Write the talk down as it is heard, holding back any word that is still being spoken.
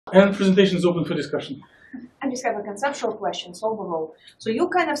And presentation is open for discussion. I just have a conceptual question overall. So you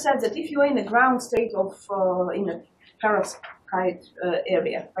kind of said that if you're in a ground state of in a perovskite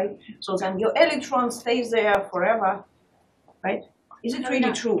area, right? So then your electron stays there forever, right? Is it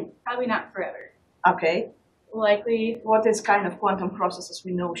really true? Probably not forever. Okay. Likely. What is kind of quantum processes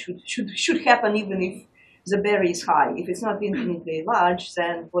we know should happen even if the barrier is high? If it's not infinitely large,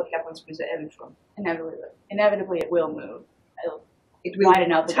 then what happens with the electron? Inevitably it will move. It will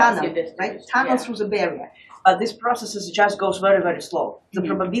widen out the tunnel, right? Tunnel through the barrier. But this process just goes very, very slow. The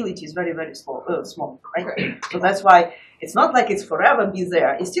probability is very, very slow, small, right? So that's why it's not like it's forever be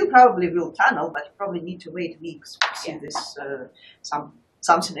there. It still probably will tunnel, but you probably need to wait weeks to see this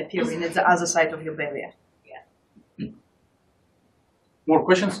something appearing at the other side of your barrier. More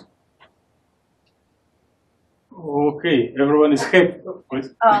questions? Okay, everyone is happy.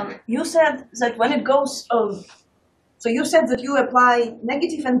 You said that when it goes, so you said that you apply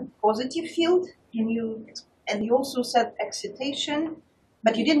negative and positive field, and you also said excitation,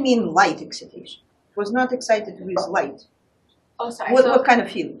 but you didn't mean light excitation. It was not excited with light. Oh, sorry. What kind of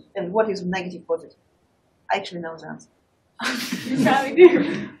field, and what is negative, positive? I actually know the answer. You probably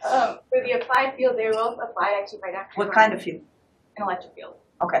do. For the applied field, they will apply actually right after. What kind of field? An electric field.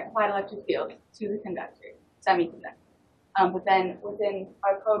 Okay. Applied electric field to the conductor, semiconductor. But then within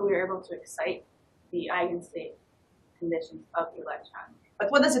our code, we were able to excite the eigenstate conditions of the electron.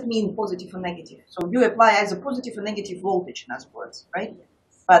 But what does it mean, positive or negative? So you apply either positive or negative voltage, in other words, right? Yes.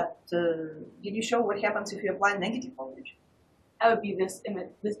 But did you show what happens if you apply negative voltage? That would be these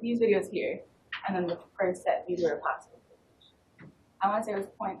videos here, and then the first set, these were a positive voltage. I want to say it was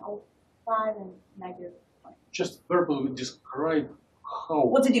 0.05 and negative 0.5. Just verbally describe how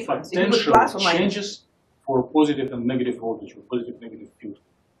what's the difference? potential changes for positive and negative voltage, or positive negative field.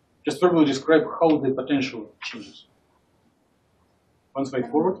 Just verbally describe how the potential changes. One slide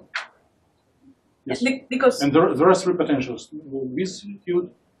forward. Yes. Because and there are three potentials: this field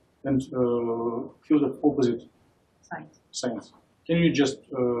and field of opposite signs. Can you just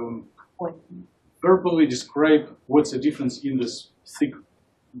verbally describe what's the difference in this thick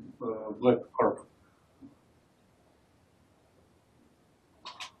black curve?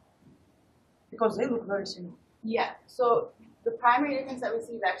 Because they look very similar. Yeah. So the primary difference that we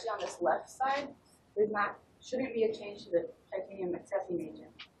see is actually on this left side. Shouldn't be a change to the titanium accepting agent.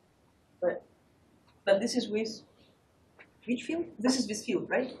 But this is with which field? This is this field,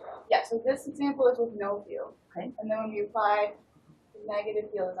 right? Yeah, so this example is with no field. Okay. And then when we apply, the negative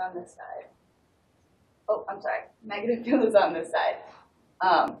field is on this side. Oh, I'm sorry. Negative field is on this side.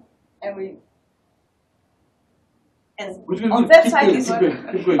 On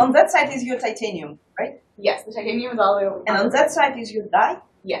that side is your titanium, right? Yes, the titanium is all the way over. And on that side is your dye?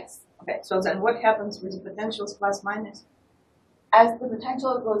 Yes. Okay, so then what happens with the potentials plus minus? As the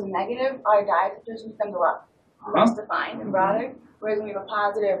potential goes negative, our diaphragm becomes a lot less defined and broader, whereas when we have a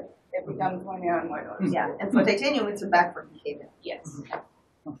positive, it becomes more narrow and more noticeable. Yeah, and for titanium, it's a backward behavior. Yes.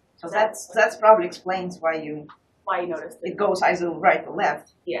 So that's probably explains why you notice it goes either right or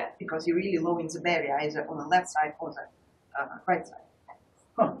left. Yeah. Because you're really low in the barrier, either on the left side or the right side.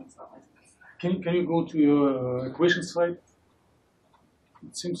 Huh. Can you go to your equation slide?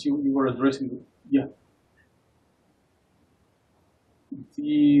 It seems you were addressing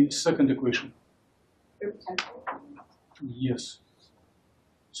the second equation. Yes.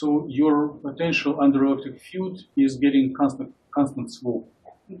 So your potential under electric field is getting constant slope,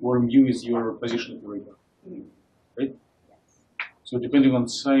 where mu is your position operator, right? So depending on the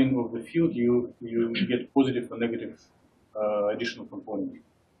sign of the field, you get positive or negative additional component.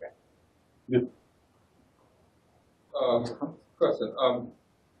 Good. Question.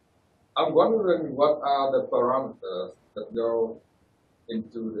 I'm wondering what are the parameters that go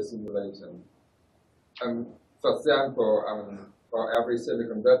into the simulation. For example, for every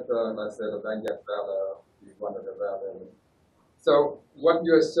semiconductor, let's say the band gap value, you wanted the value. So what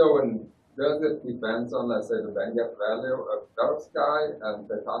you're showing, does it depend on, let's say, the band gap value of perovskite and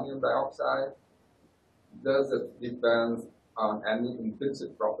titanium dioxide? Does it depend on any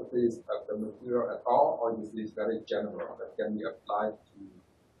intrinsic properties of the material at all, or is this very general that can be applied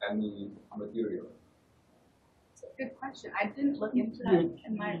to any material? It's a good question. I didn't look into that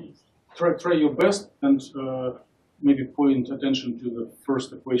in my research. Try your best and maybe point attention to the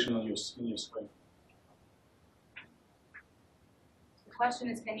first equation on your slide. The question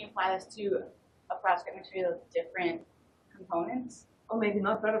is, can you apply this to a perovskite material with different components? Or maybe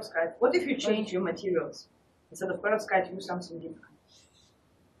not perovskite. What if you change your materials? Instead of perovskite, use something different.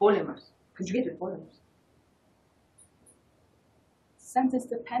 Polymers. Conjugated polymers. Since it's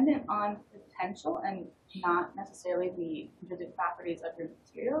dependent on potential and not necessarily the intrinsic properties of your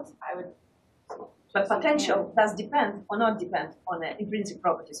materials. I would. But potential does depend or not depend on the intrinsic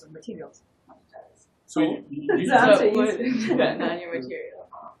properties of materials. So The answer So it would is- depend on your material.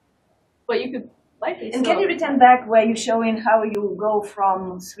 But you could likely. And can you return back where you're showing how you go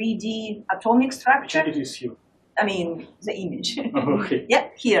from 3D atomic structure? it is here. I mean, the image. Okay. Yeah,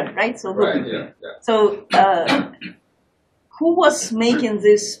 here, right? So, Right, look. yeah, yeah. So, who was making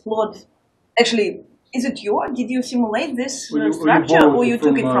this plot? Actually, is it you? Did you simulate this structure, or you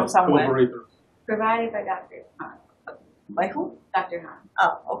took it from somewhere? Collaborator. Provided by Dr. Han. By who? Dr. Han.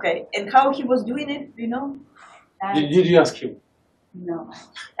 Oh, okay. And how he was doing it? Do you know? That Did you ask him? No.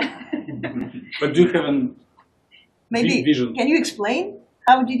 But do you have an Maybe. vision? Can you explain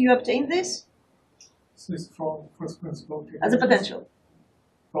how did you obtain this This is from first principle. as a potential?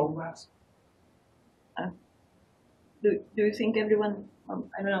 From mass. Do you think everyone?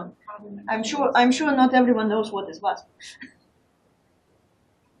 I don't know. I'm sure not everyone knows what is what.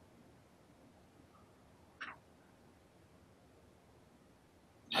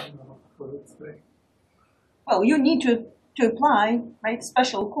 I don't know what it's like. Well, you need to apply right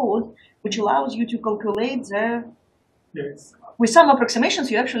special code which allows you to calculate the. Yes. With some approximations,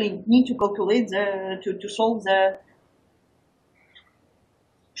 you actually need to calculate to solve the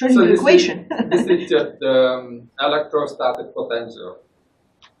Schrödinger equation. This is just the electrostatic potential.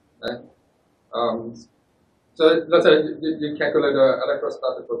 Right? So let's say you calculate the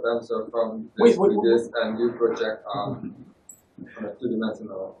electrostatic potential from this Wait, to this, and you project on a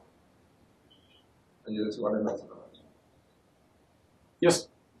two-dimensional, and use one-dimensional. Yes.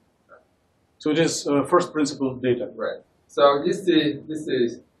 So it is first principle data. Right. So this is this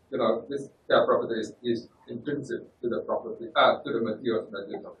property is intrinsic to the property to the materials that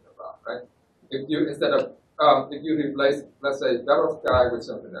you're talking about, right? If you instead of if you replace, let's say, perovskite with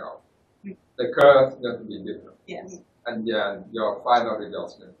something else, the curve is going to be different. Yes. And then your final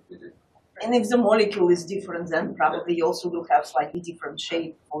results going to be different. And if the molecule is different, then probably you also will have slightly different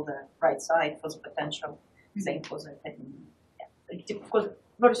shape for the right side for the potential. Same for the yeah. Of course,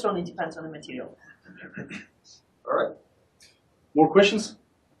 very strongly depends on the material. All right. More questions?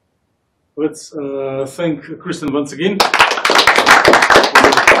 Let's thank KRISTEN once again for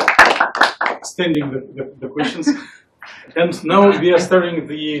extending the questions. And now we are starting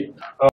the